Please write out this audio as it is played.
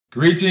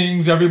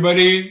Greetings,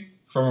 everybody,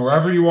 from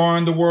wherever you are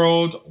in the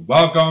world.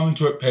 Welcome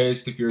to It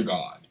Pays to Fear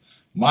God.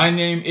 My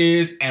name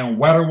is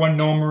Anwetawa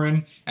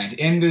Nomarin, and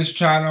in this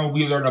channel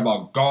we learn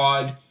about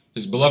God,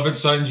 His beloved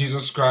Son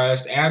Jesus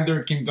Christ, and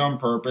their kingdom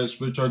purpose,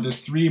 which are the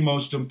three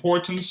most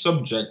important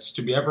subjects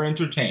to be ever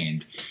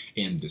entertained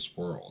in this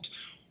world.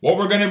 What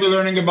we're going to be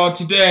learning about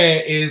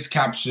today is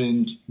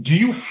captioned, Do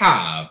you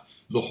have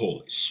the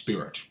Holy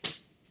Spirit?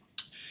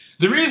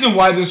 The reason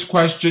why this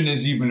question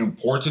is even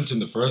important in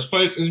the first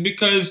place is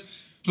because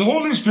the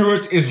Holy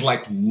Spirit is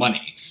like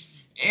money.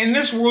 In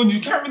this world,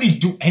 you can't really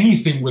do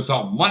anything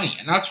without money.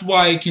 And that's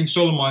why King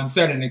Solomon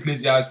said in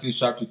Ecclesiastes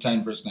chapter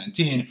 10, verse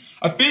 19,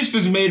 A feast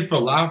is made for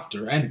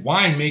laughter, and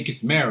wine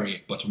maketh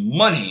merry, but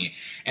money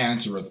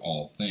answereth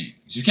all things.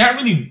 You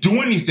can't really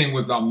do anything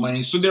without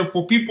money, so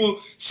therefore people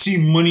see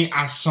money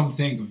as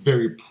something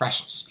very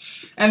precious.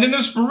 And in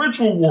the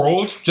spiritual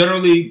world,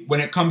 generally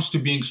when it comes to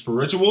being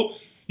spiritual,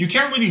 you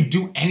can't really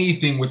do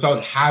anything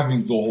without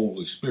having the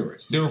Holy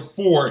Spirit.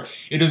 Therefore,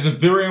 it is a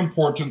very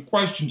important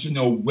question to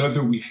know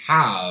whether we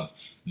have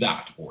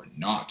that or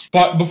not.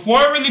 But before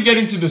I really get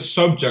into the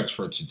subject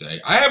for today,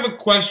 I have a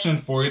question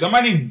for you that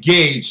might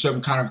engage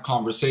some kind of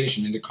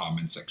conversation in the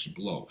comment section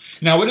below.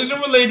 Now, it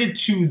isn't related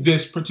to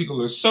this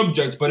particular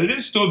subject, but it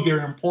is still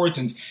very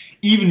important,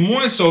 even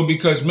more so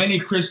because many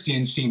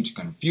Christians seem to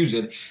confuse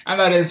it, and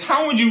that is,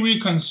 how would you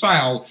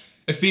reconcile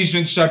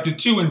Ephesians chapter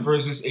 2 and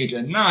verses 8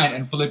 and 9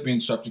 and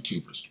Philippians chapter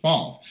 2 verse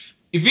 12.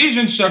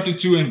 Ephesians chapter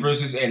 2 and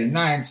verses 8 and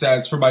 9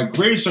 says, For by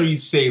grace are ye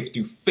saved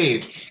through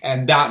faith,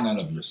 and that not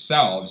of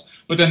yourselves.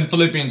 But then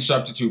Philippians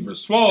chapter 2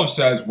 verse 12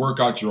 says, Work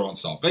out your own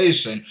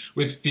salvation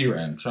with fear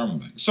and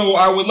trembling. So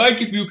I would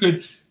like if you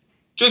could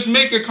just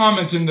make a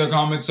comment in the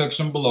comment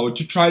section below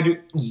to try to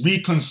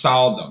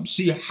reconcile them,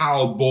 see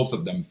how both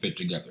of them fit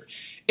together.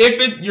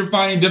 If you're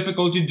finding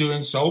difficulty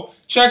doing so,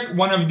 check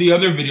one of the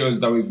other videos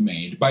that we've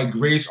made, By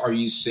Grace Are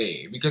Ye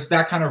Saved, because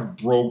that kind of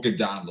broke it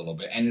down a little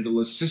bit, and it'll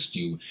assist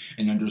you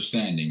in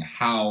understanding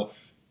how,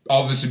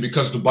 obviously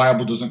because the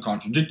Bible doesn't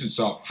contradict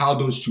itself, how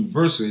those two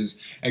verses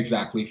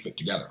exactly fit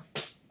together.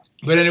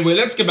 But anyway,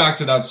 let's get back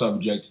to that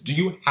subject. Do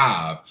you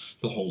have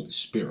the Holy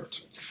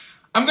Spirit?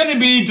 I'm going to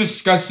be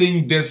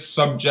discussing this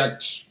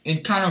subject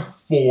in kind of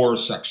 4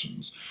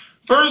 sections.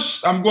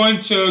 First, I'm going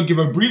to give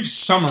a brief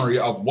summary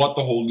of what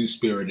the Holy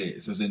Spirit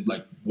is. As in,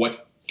 like,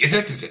 what is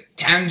it? Is it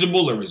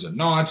tangible or is it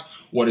not?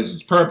 What is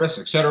its purpose,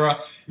 etc.?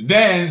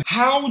 Then,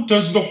 how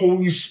does the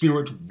Holy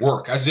Spirit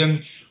work? As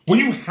in, when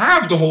you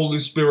have the Holy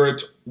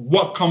Spirit,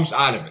 what comes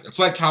out of it? It's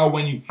like how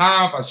when you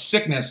have a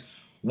sickness,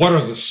 what are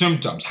the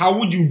symptoms? How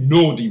would you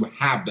know that you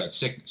have that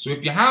sickness? So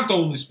if you have the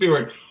Holy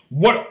Spirit,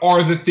 what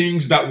are the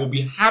things that will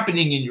be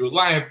happening in your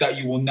life that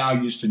you will now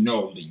use to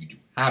know that you do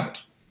have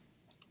it?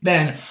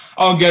 Then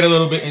I'll get a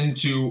little bit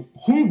into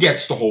who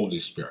gets the Holy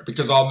Spirit,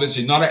 because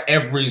obviously not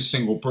every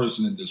single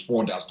person in this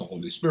world has the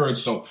Holy Spirit,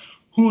 so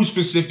who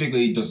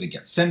specifically does it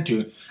get sent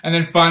to? And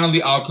then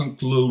finally I'll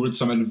conclude with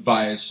some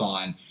advice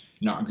on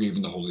not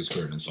grieving the Holy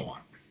Spirit and so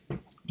on.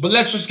 But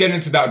let's just get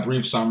into that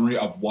brief summary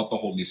of what the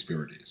Holy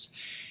Spirit is.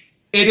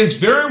 It is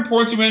very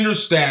important to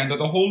understand that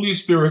the Holy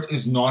Spirit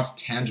is not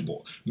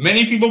tangible.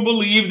 Many people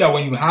believe that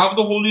when you have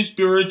the Holy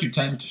Spirit, you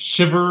tend to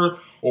shiver,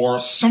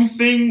 or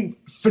something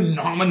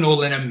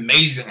phenomenal and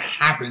amazing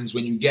happens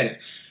when you get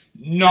it.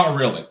 Not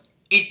really.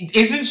 It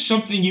isn't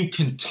something you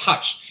can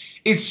touch.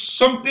 It's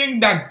something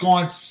that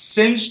God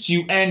sends to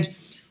you, and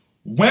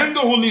when the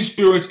Holy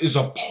Spirit is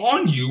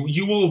upon you,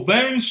 you will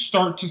then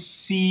start to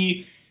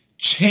see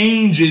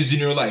changes in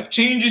your life,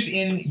 changes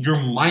in your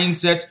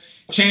mindset,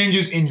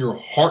 changes in your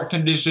heart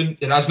condition.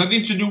 It has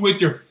nothing to do with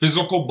your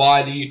physical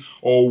body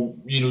or,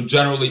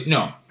 generally,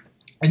 no.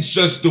 It's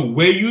just the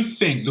way you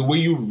think, the way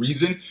you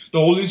reason. The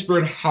Holy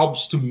Spirit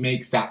helps to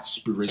make that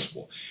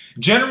spiritual.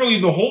 Generally,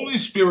 the Holy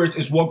Spirit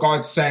is what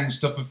God sends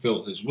to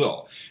fulfill His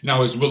will.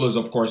 Now, His will is,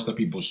 of course, that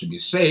people should be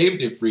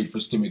saved. If you read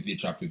 1 Timothy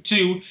chapter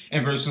 2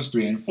 and verses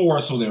 3 and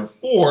 4. So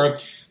therefore,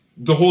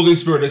 the Holy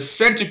Spirit is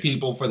sent to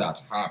people for that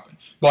to happen.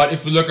 But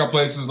if we look at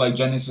places like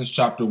Genesis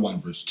chapter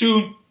 1 verse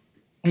 2,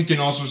 you can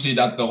also see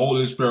that the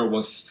Holy Spirit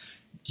was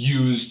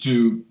used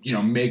to,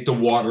 make the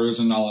waters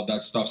and all of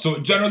that stuff. So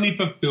it generally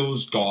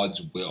fulfills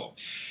God's will.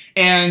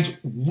 And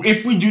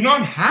if we do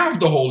not have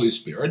the Holy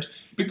Spirit,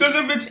 because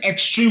of its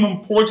extreme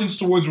importance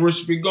towards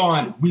worshiping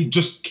God, we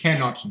just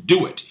cannot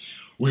do it.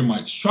 We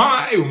might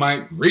try, we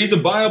might read the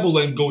Bible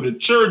and go to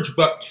church,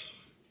 but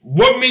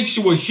what makes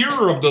you a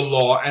hearer of the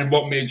law and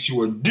what makes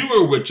you a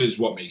doer, which is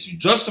what makes you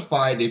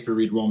justified, if you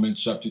read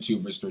Romans chapter 2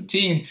 verse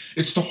 13,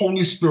 it's the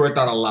Holy Spirit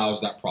that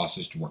allows that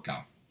process to work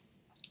out.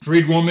 If you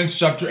read Romans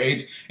chapter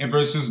 8 and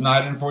verses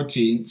 9 and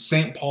 14,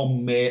 St. Paul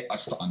made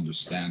us to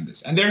understand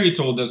this. And there he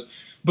told us,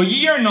 But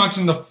ye are not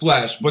in the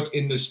flesh, but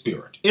in the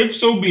Spirit, if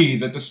so be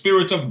that the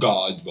Spirit of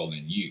God dwell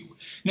in you.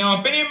 Now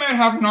if any man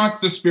have not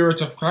the Spirit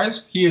of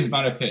Christ, he is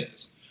not of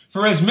his.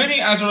 For as many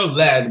as are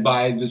led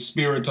by the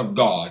Spirit of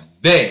God,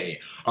 they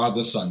are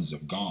the sons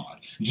of God.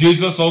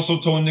 Jesus also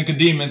told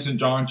Nicodemus in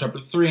John chapter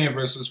 3 and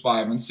verses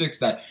 5 and 6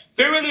 that,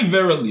 Verily,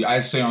 verily, I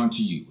say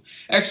unto you,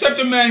 Except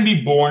a man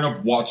be born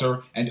of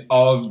water and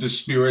of the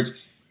Spirit,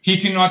 he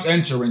cannot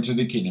enter into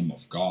the kingdom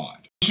of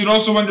God. You should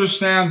also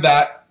understand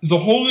that the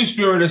Holy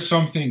Spirit is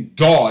something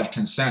God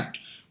can send.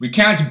 We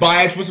can't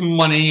buy it with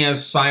money,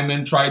 as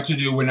Simon tried to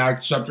do in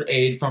Acts chapter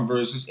 8 from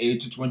verses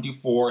 8 to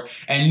 24,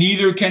 and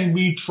neither can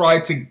we try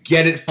to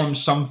get it from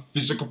some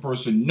physical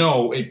person.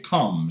 No, it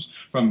comes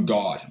from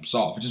God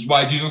himself, which is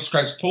why Jesus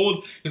Christ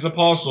told his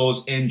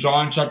apostles in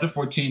John chapter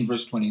 14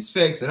 verse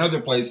 26 and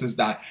other places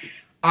that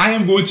I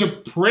am going to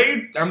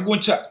pray, I'm going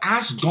to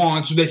ask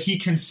God so that he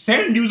can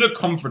send you the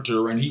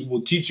Comforter and he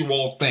will teach you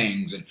all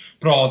things and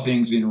put all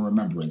things in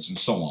remembrance and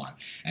so on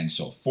and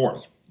so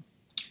forth.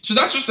 So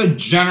that's just a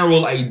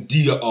general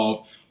idea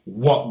of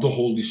what the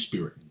Holy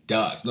Spirit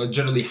does. That's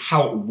generally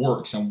how it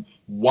works and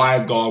why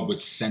God would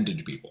send it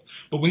to people.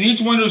 But we need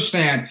to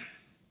understand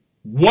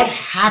what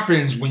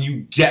happens when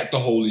you get the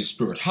Holy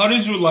Spirit. How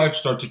does your life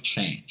start to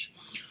change?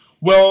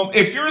 Well,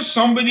 if you're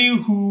somebody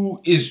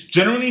who is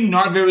generally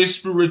not very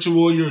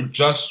spiritual, you're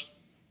just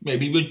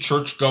maybe a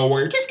churchgoer,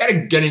 you're just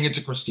kind of getting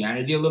into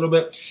Christianity a little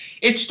bit,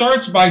 it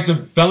starts by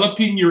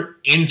developing your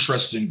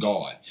interest in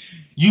God.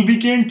 You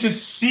begin to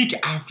seek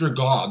after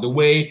God the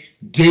way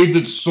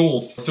David's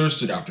soul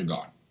thirsted after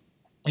God.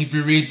 If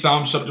you read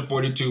Psalms chapter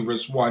 42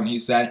 verse 1, he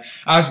said,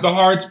 "As the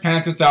hart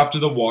panteth after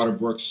the water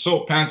brooks, so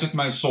panteth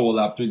my soul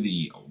after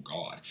thee, O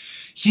God."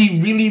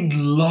 He really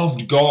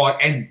loved God,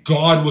 and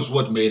God was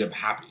what made him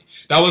happy.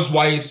 That was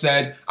why he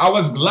said, "I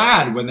was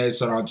glad when they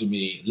said unto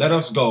me, let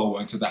us go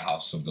into the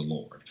house of the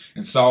Lord."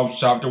 In Psalms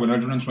chapter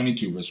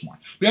 122 verse 1.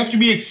 We have to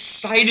be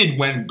excited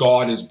when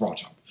God is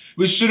brought up.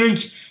 We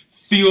shouldn't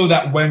feel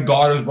that when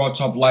God is brought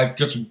up, life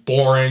gets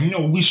boring.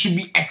 No, we should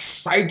be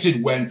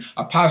excited when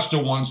a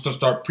pastor wants to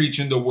start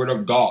preaching the word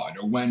of God,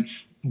 or when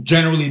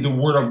generally the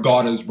word of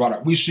God is brought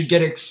up. We should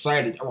get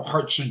excited. Our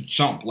hearts should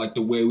jump like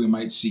the way we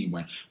might see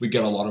when we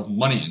get a lot of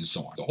money and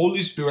so on. The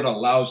Holy Spirit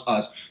allows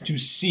us to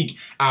seek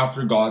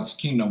after God's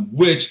kingdom,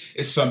 which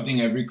is something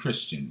every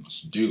Christian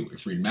must do.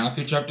 If we read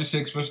Matthew chapter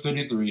 6 verse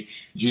 33,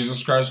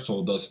 Jesus Christ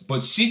told us,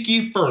 "But seek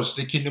ye first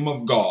the kingdom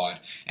of God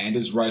and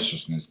his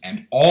righteousness,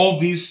 and all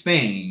these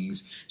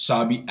things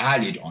shall be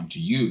added unto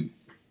you."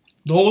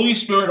 The Holy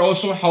Spirit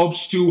also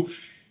helps to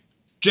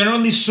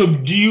generally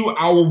subdue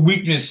our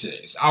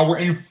weaknesses, our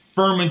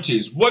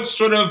infirmities, what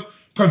sort of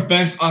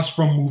prevents us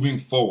from moving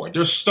forward.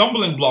 There's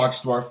stumbling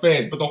blocks to our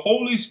faith, but the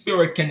Holy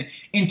Spirit can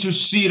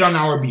intercede on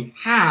our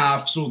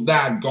behalf so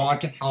that God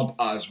can help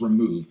us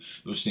remove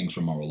those things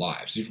from our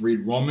lives. If you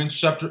read Romans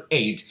chapter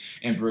 8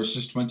 and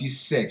verses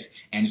 26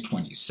 and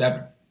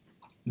 27.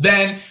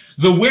 Then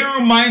the way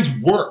our minds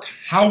work,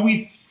 how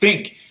we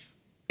think,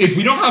 if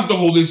we don't have the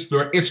Holy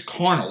Spirit, it's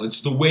carnal.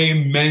 It's the way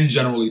men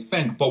generally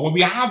think. But when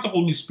we have the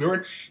Holy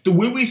Spirit, the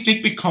way we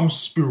think becomes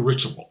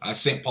spiritual, as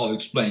St. Paul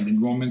explained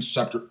in Romans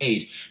chapter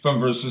 8 from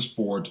verses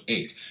 4 to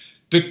 8.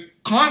 The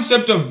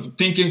concept of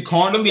thinking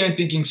carnally and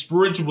thinking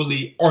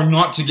spiritually are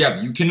not together.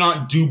 You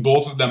cannot do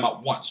both of them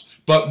at once.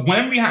 But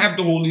when we have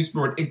the Holy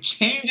Spirit, it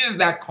changes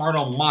that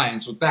carnal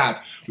mind so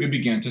that we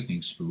begin to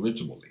think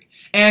spiritually.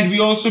 And we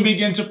also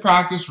begin to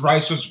practice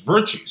righteous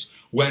virtues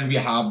when we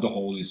have the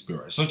Holy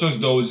Spirit, such as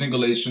those in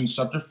Galatians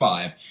chapter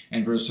 5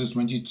 and verses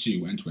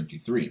 22 and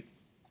 23,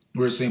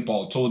 where St.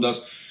 Paul told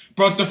us,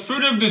 "But the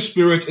fruit of the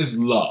Spirit is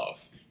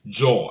love,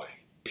 joy,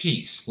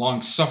 peace,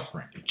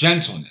 long-suffering,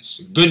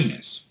 gentleness,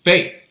 goodness,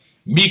 faith,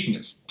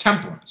 meekness,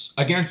 temperance.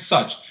 Against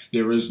such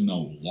there is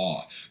no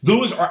law."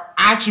 Those are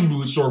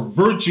attributes or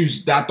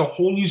virtues that the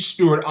Holy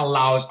Spirit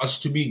allows us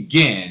to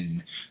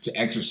begin to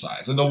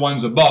exercise. And the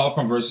ones above,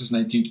 from verses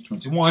 19 to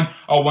 21,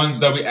 are ones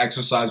that we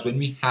exercise when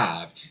we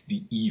have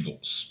the evil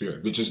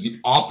spirit, which is the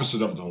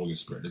opposite of the Holy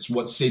Spirit. It's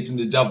what Satan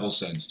the devil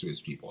sends to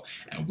his people.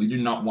 And we do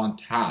not want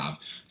to have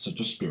such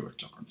a spirit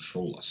to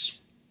control us.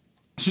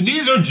 So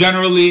these are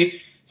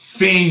generally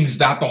things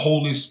that the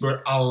Holy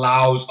Spirit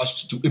allows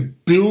us to do.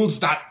 It builds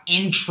that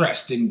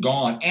interest in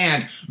God,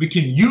 and we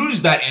can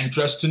use that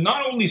interest to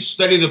not only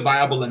study the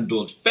Bible and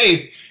build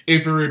faith.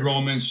 If you read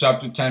Romans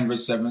chapter 10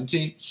 verse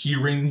 17,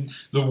 hearing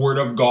the word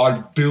of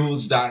God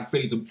builds that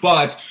faith,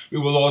 but we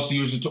will also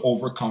use it to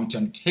overcome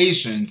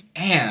temptations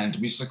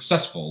and be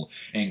successful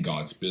in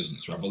God's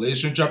business.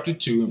 Revelation chapter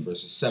 2 and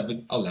verses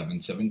 7, 11,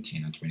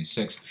 17, and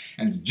 26,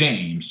 and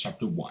James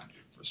chapter 1.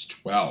 Verse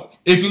 12.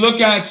 If you look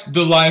at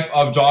the life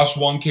of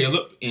Joshua and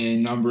Caleb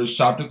in Numbers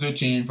chapter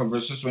 13 from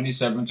verses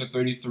 27 to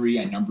 33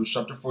 and Numbers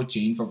chapter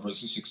 14 from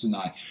verses 6 to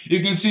 9, you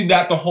can see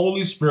that the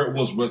Holy Spirit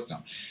was with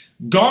them.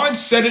 God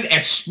said it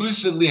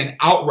explicitly and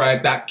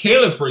outright that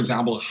Caleb, for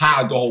example,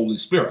 had the Holy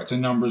Spirit in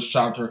Numbers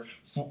chapter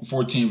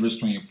 14, verse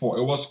 24.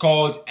 It was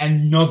called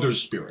another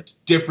spirit,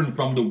 different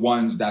from the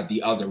ones that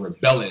the other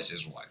rebellious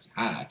Israelites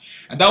had.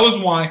 And that was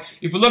why,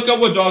 if you look at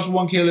what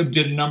Joshua and Caleb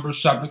did in Numbers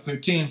chapter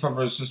 13, from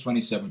verses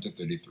 27 to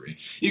 33,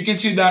 you can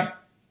see that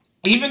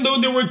even though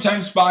there were 10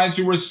 spies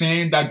who were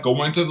saying that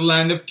going to the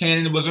land of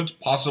Canaan wasn't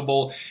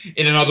possible,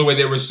 in another way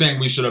they were saying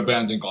we should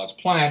abandon God's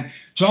plan,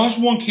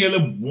 Joshua and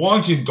Caleb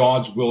wanted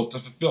God's will to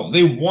fulfill.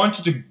 They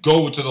wanted to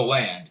go to the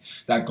land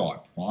that God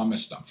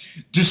promised them.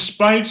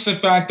 Despite the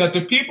fact that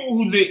the people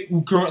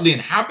who currently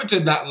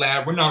inhabited that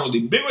land were not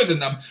only bigger than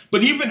them,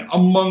 but even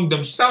among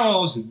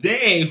themselves,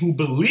 they who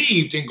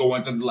believed in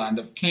going to the land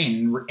of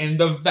Canaan were in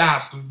the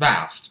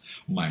vast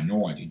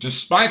minority.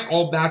 Despite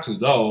all that,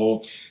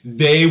 though,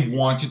 they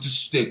wanted to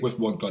stick with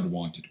what God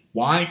wanted.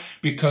 Why?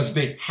 Because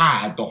they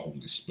had the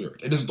Holy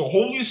Spirit. It is the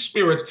Holy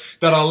Spirit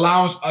that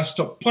allows us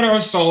to put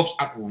ourselves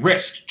at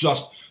risk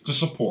just to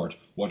support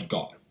what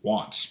God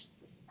wants.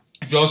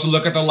 If you also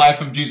look at the life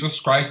of Jesus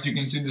Christ, you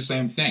can see the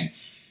same thing.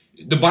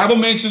 The Bible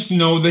makes us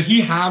know that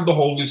he had the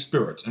Holy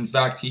Spirit. In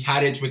fact, he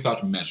had it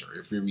without measure.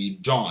 If we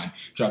read John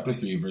chapter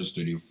 3, verse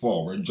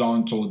 34, where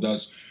John told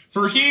us,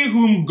 "For he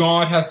whom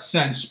God hath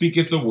sent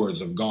speaketh the words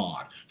of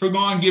God. For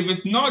God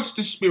giveth not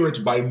the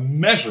Spirit by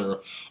measure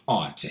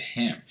unto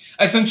him."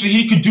 Essentially,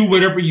 he could do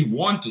whatever he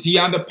wanted. He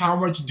had the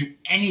power to do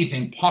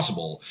anything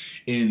possible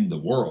in the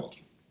world.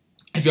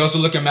 If you also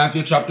look at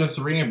Matthew chapter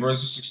 3 and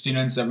verses 16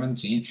 and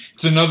 17,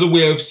 it's another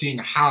way of seeing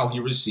how he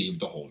received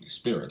the Holy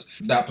Spirit.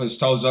 That place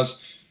tells us,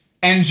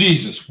 "And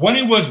Jesus, when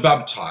he was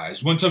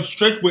baptized, went up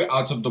straightway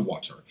out of the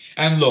water.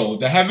 And lo,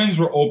 the heavens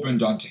were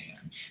opened unto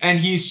him. And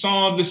he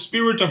saw the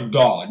Spirit of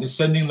God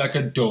descending like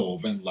a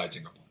dove and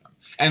lighting upon him.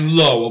 And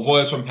lo, a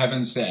voice from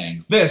heaven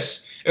saying,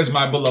 This is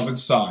my beloved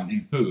Son,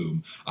 in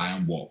whom I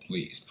am well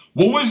pleased."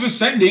 What was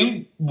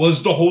descending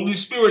was the Holy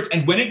Spirit,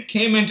 and when it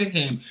came into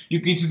him, you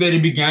can see that he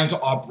began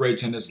to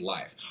operate in his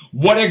life.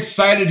 What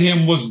excited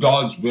him was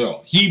God's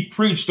will. He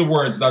preached the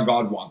words that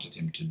God wanted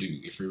him to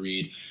do. If you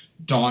read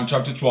John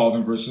chapter 12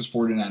 and verses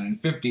 49 and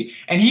 50.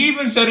 And he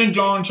even said in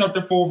John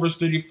chapter 4 verse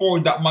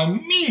 34 that my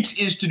meat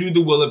is to do the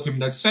will of him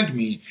that sent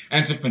me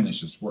and to finish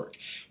his work.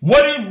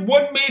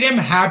 What made him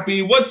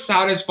happy, what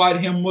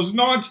satisfied him was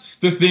not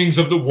the things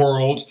of the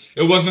world.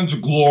 It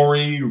wasn't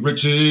glory,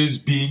 riches,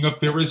 being a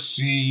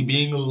Pharisee,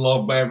 being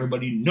loved by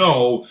everybody.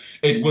 No,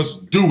 it was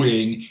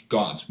doing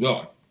God's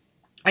will.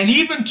 And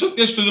he even took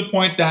this to the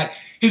point that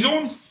his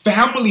own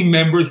family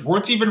members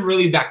weren't even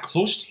really that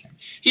close to him.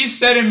 He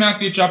said in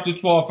Matthew chapter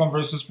 12 from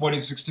verses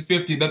 46 to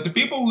 50 that the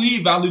people who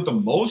he valued the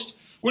most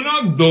were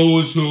not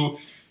those who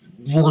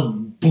were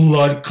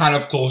blood kind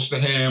of close to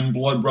him,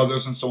 blood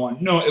brothers and so on.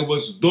 No, it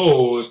was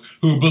those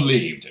who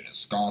believed in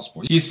his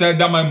gospel. He said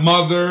that my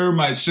mother,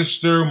 my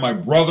sister, my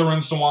brother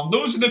and so on,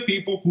 those are the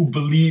people who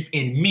believe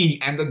in me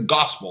and the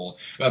gospel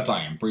that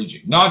I am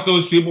preaching. Not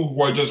those people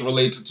who are just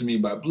related to me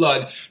by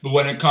blood, but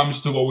when it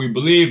comes to what we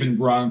believe in,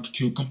 we're on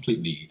two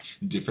completely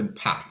different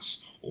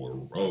paths or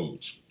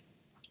roads.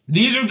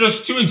 These are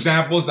just two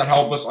examples that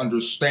help us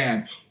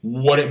understand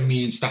what it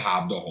means to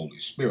have the Holy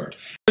Spirit.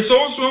 It's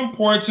also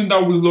important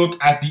that we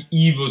look at the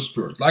evil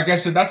spirit. Like I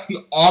said, that's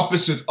the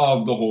opposite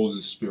of the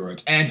Holy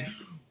Spirit. And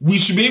we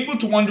should be able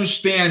to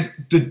understand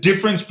the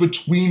difference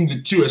between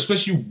the two,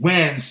 especially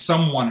when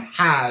someone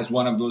has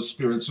one of those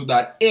spirits, so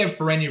that if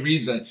for any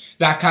reason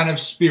that kind of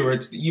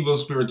spirit, the evil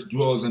spirit,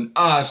 dwells in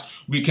us,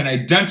 we can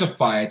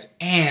identify it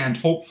and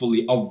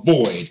hopefully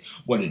avoid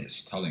what it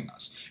is telling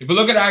us. If we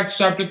look at Acts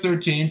chapter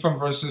 13 from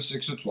verses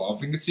 6 to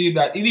 12, we can see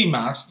that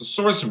Elymas, the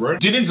sorcerer,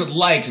 didn't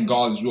like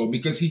God's will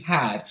because he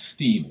had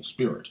the evil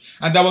spirit.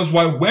 And that was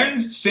why when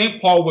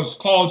St. Paul was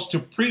called to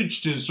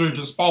preach to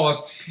Sergius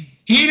Paulus,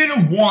 he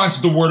didn't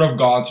want the word of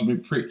God to be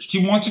preached.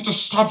 He wanted to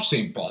stop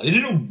St. Paul. He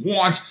didn't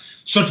want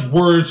such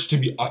words to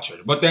be uttered.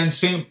 But then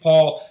St.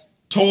 Paul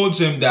told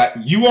him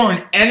that you are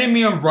an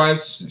enemy of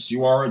righteousness.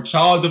 You are a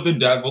child of the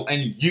devil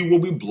and you will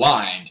be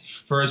blind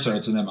for a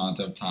certain amount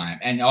of time.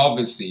 And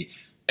obviously,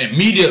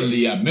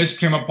 immediately a mist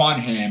came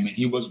upon him and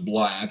he was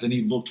blind and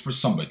he looked for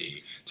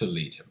somebody to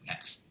lead him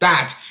next.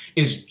 That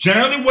is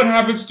generally what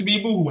happens to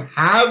people who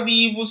have the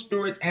evil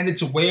spirit, and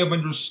it's a way of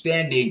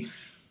understanding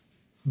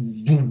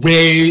the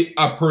way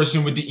a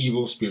person with the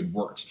evil spirit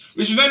works.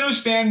 We should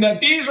understand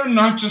that these are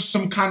not just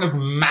some kind of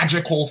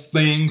magical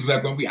things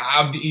that when we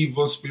have the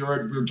evil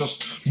spirit, we're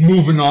just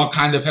moving all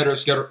kind of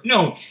header-scatter.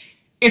 No,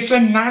 it's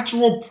a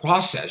natural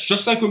process.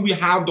 Just like when we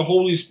have the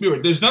Holy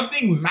Spirit, there's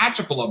nothing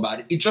magical about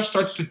it. It just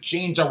starts to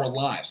change our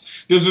lives.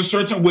 There's a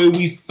certain way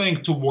we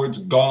think towards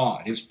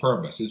God, His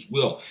purpose, His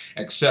will,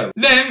 etc.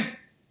 Then,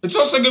 it's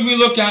also good we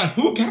look at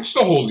who gets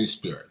the Holy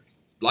Spirit.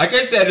 Like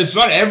I said, it's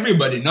not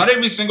everybody. Not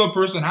every single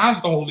person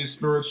has the Holy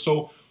Spirit.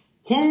 So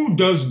who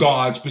does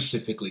God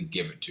specifically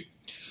give it to?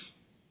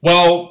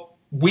 Well,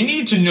 we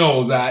need to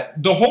know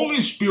that the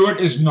Holy Spirit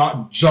is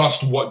not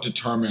just what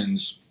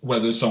determines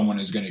whether someone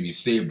is going to be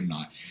saved or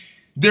not.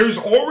 There's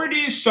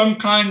already some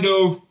kind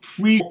of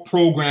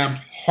pre-programmed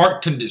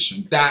heart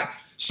condition that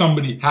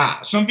somebody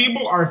has. Some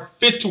people are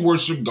fit to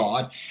worship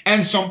God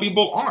and some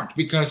people aren't,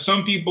 because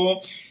some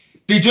people,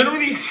 they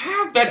generally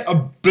have that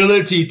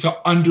ability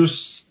to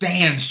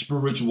understand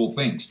spiritual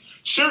things.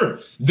 Sure,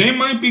 they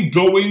might be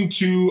going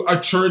to a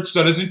church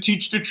that doesn't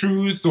teach the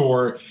truth,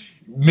 or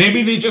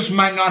maybe they just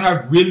might not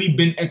have really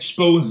been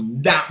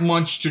exposed that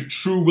much to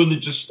true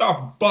religious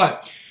stuff,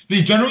 but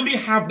they generally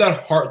have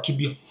that heart to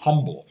be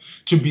humble,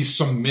 to be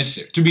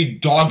submissive, to be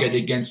dogged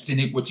against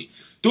iniquity.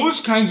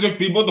 Those kinds of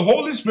people, the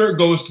Holy Spirit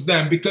goes to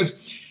them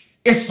because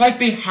it's like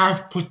they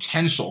have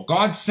potential.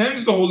 God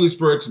sends the Holy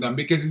Spirit to them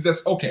because he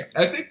says, okay,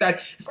 I think that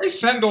if I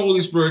send the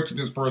Holy Spirit to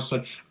this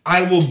person,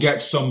 I will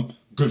get some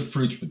good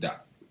fruits with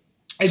that.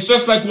 It's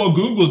just like what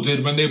Google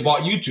did when they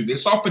bought YouTube. They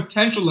saw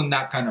potential in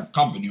that kind of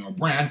company or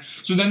brand,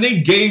 so then they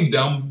gave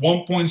them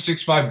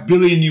 1.65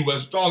 billion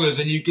US dollars,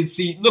 and you can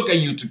see, look at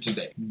YouTube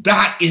today.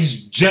 That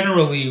is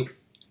generally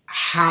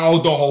how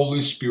the Holy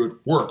Spirit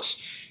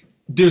works.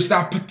 There's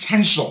that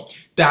potential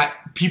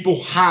that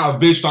people have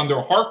based on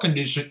their heart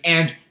condition,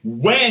 and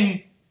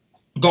when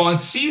God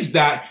sees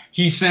that,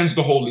 he sends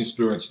the Holy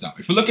Spirit to them.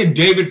 If you look at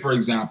David, for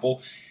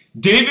example,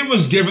 David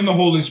was given the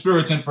Holy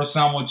Spirit in 1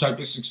 Samuel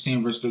chapter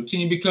 16, verse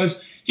 13,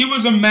 because he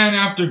was a man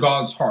after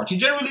God's heart. He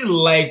generally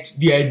liked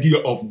the idea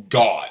of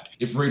God.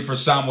 If you read 1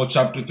 Samuel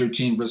chapter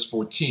 13, verse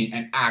 14,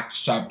 and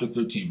Acts chapter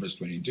 13, verse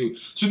 22.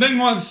 So then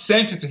God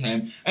sent it to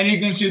him, and you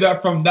can see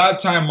that from that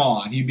time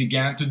on, he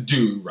began to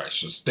do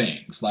righteous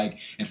things. Like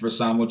in 1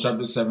 Samuel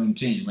chapter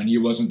 17, when he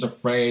wasn't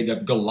afraid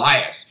of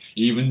Goliath,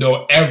 even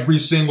though every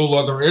single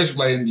other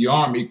Israelite in the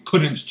army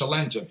couldn't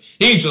challenge him.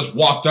 He just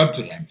walked up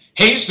to him,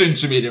 hastened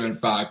to meet him, in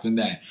fact, and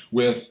then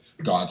with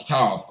God's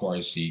power, of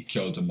course, he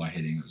killed him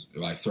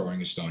by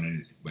throwing a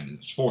stone in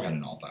his forehead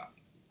and all that.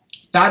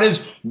 That is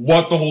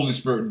what the Holy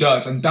Spirit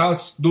does, and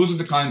those are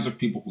the kinds of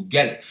people who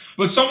get it.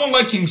 But someone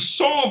like King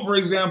Saul, for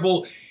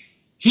example,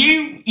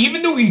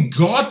 even though he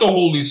got the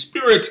Holy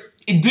Spirit,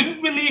 it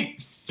didn't really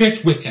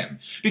fit with him,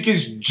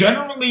 because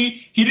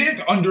generally he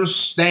didn't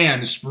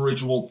understand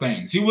spiritual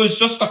things. He was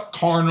just a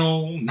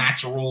carnal,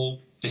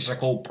 natural,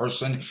 physical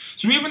person.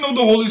 So even though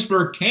the Holy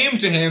Spirit came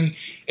to him,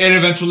 it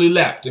eventually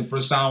left in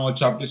 1 Samuel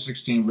chapter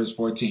 16, verse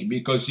 14,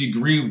 because he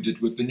grieved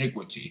it with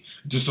iniquity,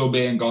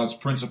 disobeying God's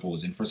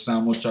principles in 1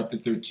 Samuel chapter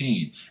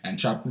 13 and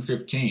chapter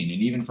 15,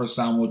 and even 1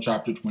 Samuel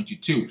chapter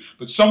 22.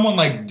 But someone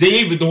like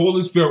David, the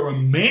Holy Spirit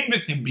remained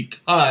with him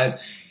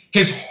because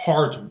his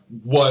heart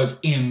was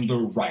in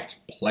the right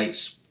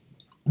place.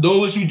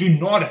 Those who do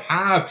not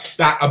have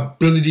that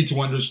ability to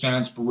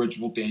understand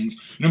spiritual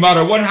things, no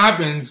matter what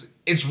happens,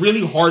 it's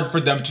really hard for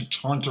them to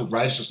turn to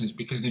righteousness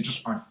because they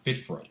just aren't fit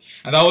for it.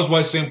 And that was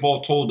why St.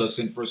 Paul told us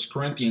in 1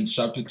 Corinthians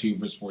chapter 2,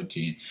 verse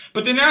 14,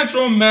 "But the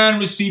natural man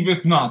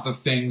receiveth not the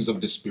things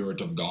of the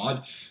Spirit of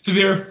God, for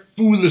they are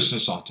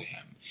foolishness unto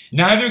him.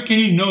 Neither can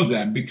he know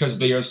them, because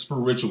they are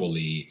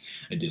spiritually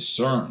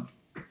discerned."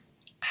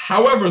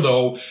 However,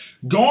 though,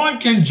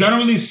 God can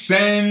generally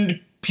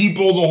send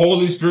people the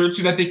Holy Spirit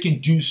so that they can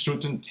do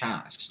certain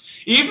tasks.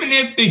 Even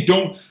if they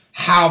don't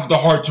have the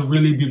heart to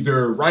really be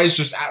very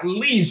righteous, at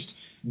least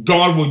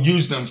God will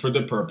use them for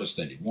the purpose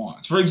that he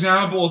wants. For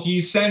example, he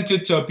sent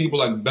it to people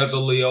like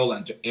Bezaleel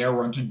and to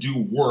Aaron to do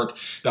work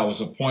that was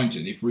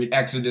appointed. If you read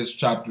Exodus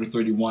chapter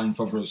 31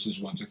 from verses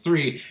 1 to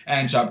 3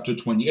 and chapter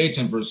 28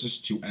 and verses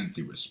 2 and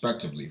 3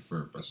 respectively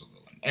for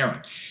Bezaleel and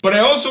Aaron. But I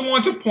also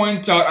want to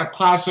point out a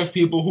class of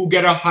people who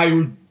get a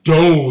higher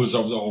dose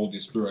of the Holy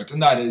Spirit,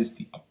 and that is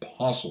the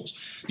apostles.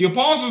 The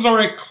apostles are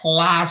a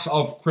class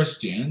of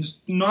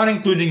Christians, not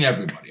including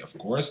everybody, of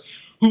course,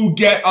 who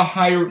get a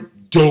higher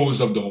dose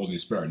of the Holy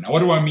Spirit. Now, what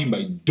do I mean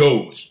by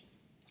dose?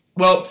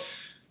 Well,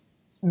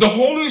 the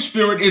Holy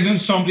Spirit isn't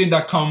something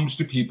that comes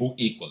to people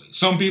equally.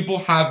 Some people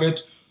have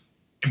it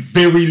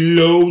very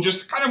low,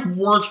 just kind of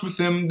works with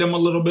them a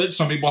little bit.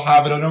 Some people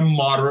have it at a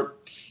moderate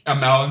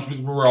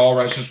amount, where all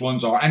righteous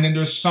ones are. And then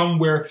there's some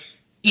where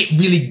it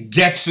really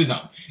gets to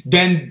them.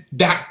 Then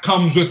that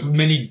comes with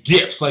many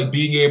gifts, like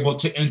being able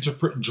to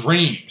interpret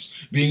dreams,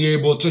 being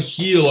able to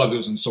heal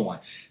others, and so on.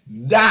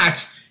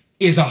 That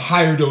is a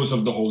higher dose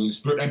of the Holy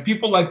Spirit. And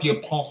people like the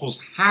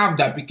apostles have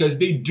that because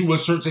they do a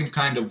certain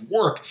kind of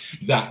work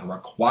that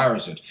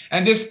requires it.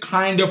 And this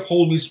kind of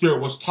Holy Spirit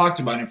was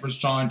talked about in 1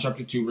 John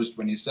chapter 2, verse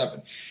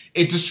 27.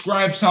 It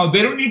describes how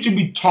they don't need to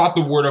be taught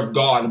the word of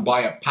God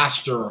by a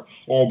pastor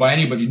or by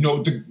anybody.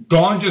 No,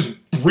 God just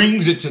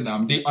brings it to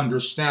them. They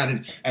understand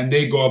it, and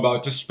they go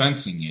about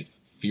dispensing it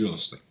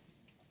fearlessly.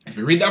 If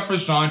you read that 1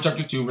 John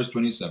chapter 2, verse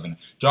 27,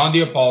 John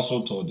the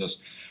apostle told us,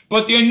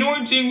 "But the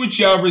anointing which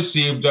ye have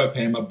received of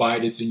him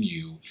abideth in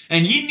you,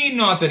 and ye need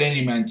not that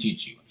any man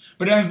teach you.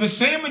 But as the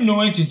same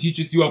anointing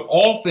teacheth you of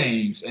all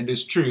things, and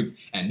is truth,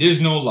 and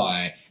is no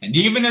lie, and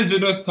even as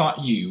it hath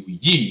taught you,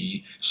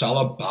 ye shall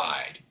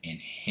abide in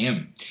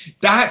him."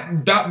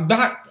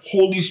 That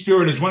Holy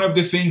Spirit is one of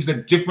the things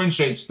that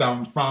differentiates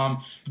them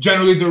from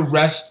generally the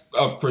rest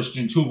of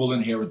Christians who will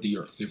inherit the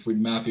earth. If we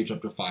read Matthew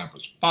chapter 5,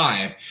 verse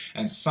 5,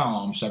 and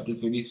Psalm chapter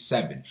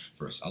 37,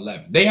 verse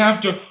 11. They have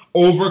to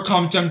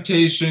overcome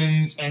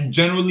temptations and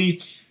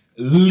generally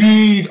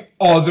lead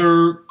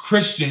other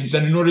Christians,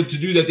 and in order to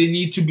do that, they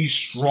need to be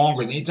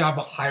stronger. They need to have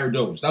a higher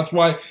dose. That's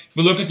why, if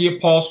you look at the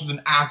apostles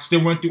in Acts, they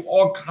went through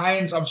all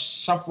kinds of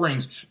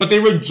sufferings, but they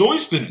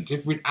rejoiced in it.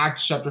 If we read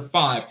Acts chapter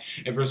 5,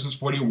 in verses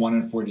 41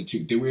 and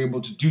 42, they were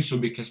able to do so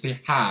because they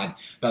had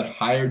that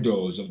higher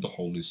dose of the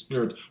Holy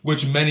Spirit,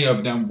 which many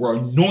of them were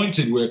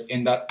anointed with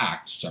in that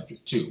Acts chapter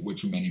 2,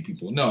 which many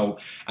people know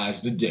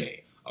as the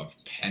day of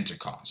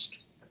Pentecost.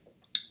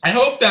 I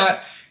hope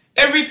that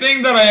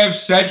Everything that I have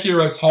said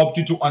here has helped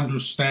you to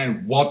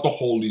understand what the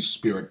Holy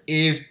Spirit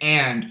is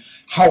and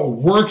how it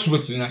works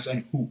within us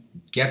and who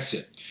gets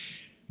it.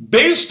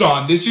 Based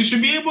on this, you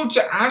should be able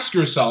to ask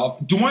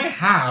yourself, do I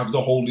have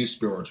the Holy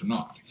Spirit or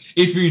not?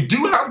 If you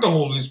do have the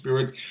Holy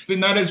Spirit, then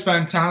that is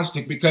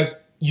fantastic,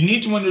 because you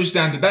need to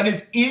understand that that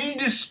is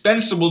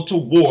indispensable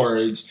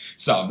towards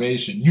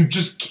salvation. You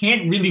just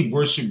can't really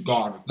worship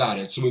God without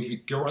it. So if you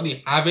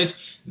currently have it,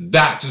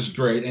 that is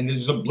great, and it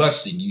is a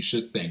blessing you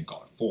should thank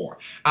God for.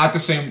 At the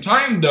same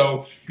time,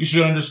 though, you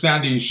should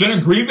understand that you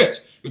shouldn't grieve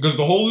it, because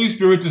the Holy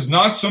Spirit is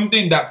not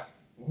something that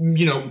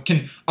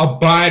can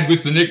abide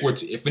with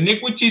iniquity. If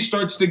iniquity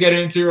starts to get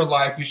into your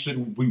life, you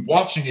should be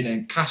watching it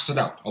and cast it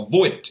out.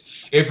 Avoid it.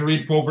 If you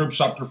read Proverbs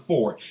chapter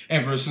 4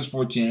 and verses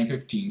 14 and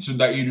 15, so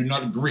that you do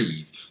not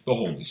grieve the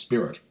Holy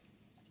Spirit.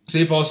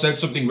 St. Paul said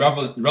something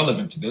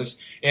relevant to this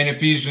in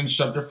Ephesians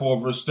chapter 4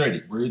 verse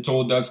 30, where he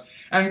told us,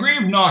 "And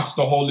grieve not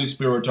the Holy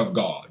Spirit of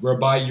God,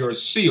 whereby you are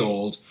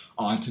sealed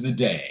unto the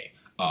day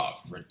of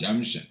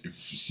redemption."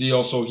 If you see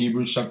also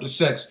Hebrews chapter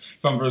 6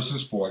 from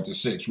verses 4 to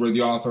 6, where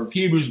the author of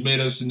Hebrews made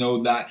us to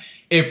know that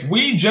if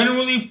we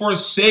generally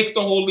forsake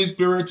the Holy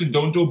Spirit and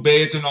don't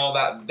obey it and all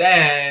that,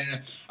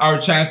 then our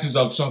chances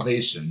of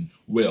salvation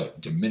will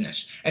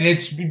diminish. And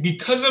it's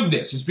because of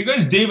this, it's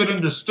because David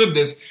understood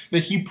this,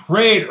 that he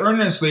prayed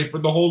earnestly for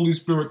the Holy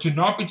Spirit to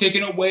not be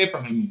taken away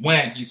from him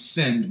when he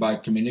sinned by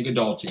committing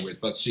adultery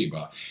with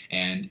Bathsheba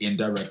and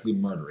indirectly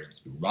murdering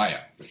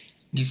Uriah.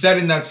 He said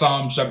in that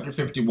Psalm chapter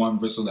 51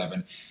 verse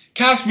 11,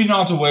 "Cast me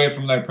not away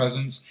from thy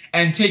presence,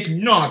 and take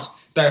not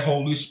thy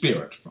Holy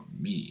Spirit from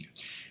me."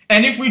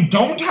 And if we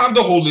don't have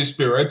the Holy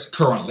Spirit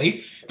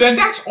currently, then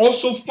that's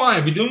also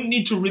fine. We don't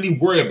need to really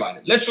worry about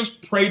it. Let's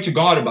just pray to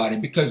God about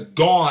it, because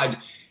God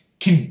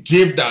can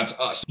give that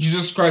to us.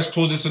 Jesus Christ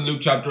told us in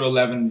Luke chapter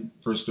 11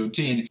 verse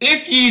 13,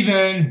 "If ye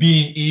then,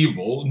 being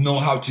evil, know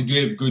how to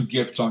give good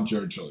gifts unto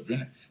your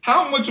children,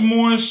 how much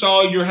more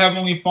shall your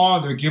heavenly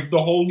Father give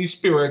the Holy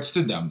Spirit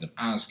to them that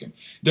ask him?"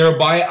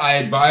 Thereby, I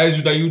advise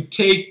you that you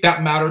take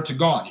that matter to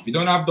God. If you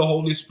don't have the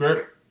Holy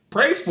Spirit,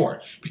 pray for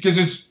it, because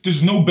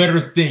there's no better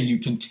thing you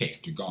can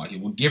take to God. He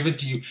will give it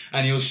to you,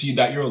 and you'll see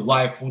that your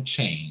life will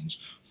change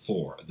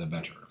for the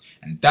better.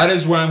 And that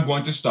is where I'm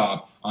going to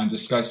stop on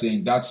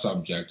discussing that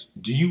subject.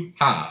 Do you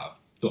have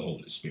the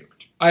Holy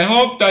Spirit? I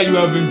hope that you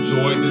have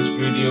enjoyed this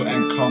video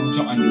and come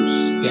to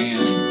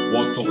understand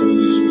what the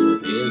Holy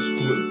Spirit is,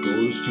 who it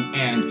goes to,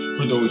 and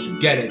for those who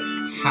get it,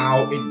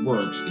 how it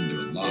works in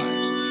their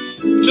lives.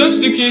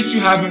 Just in case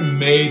you haven't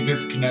made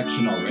this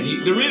connection already,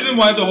 the reason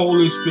why the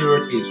Holy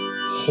Spirit is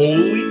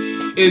holy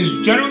is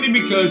generally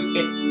because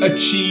it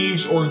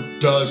achieves or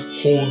does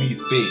holy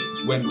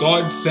things. When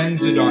God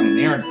sends it on an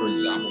errand, for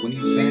example, when he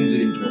sends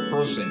it into a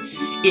person,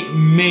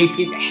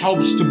 it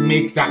helps to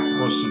make that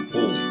person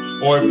holy.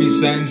 Or if he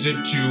sends it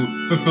to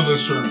fulfill a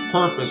certain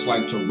purpose,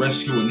 like to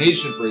rescue a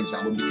nation, for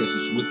example, because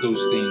it's with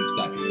those things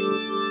that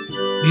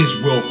his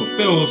will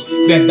fulfills,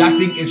 then that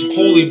thing is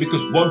holy,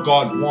 because what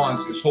God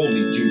wants is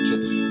holy due to,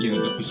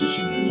 the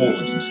position he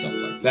holds and stuff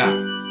like that.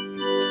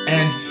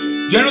 And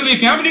generally,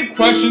 if you have any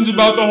questions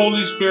about the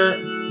Holy Spirit,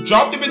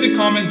 drop them in the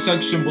comment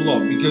section below,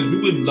 because we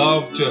would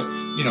love to,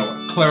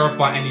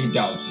 clarify any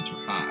doubts that you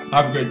have.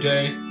 Have a great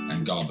day,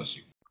 and God bless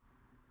you.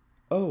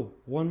 Oh,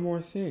 one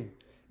more thing.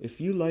 If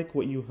you like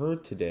what you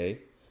heard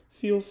today,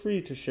 feel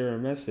free to share a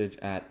message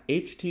at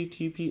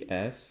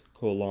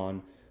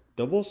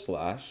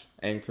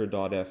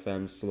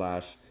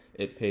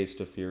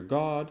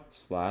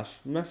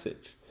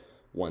https://anchor.fm/itpaystofeargod/message.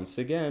 Once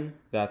again,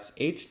 that's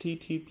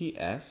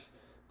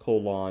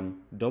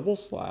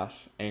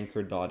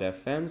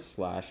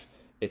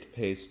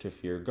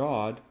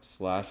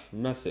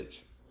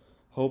https://anchor.fm/itpaystofeargod/message.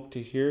 Hope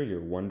to hear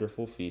your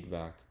wonderful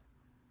feedback.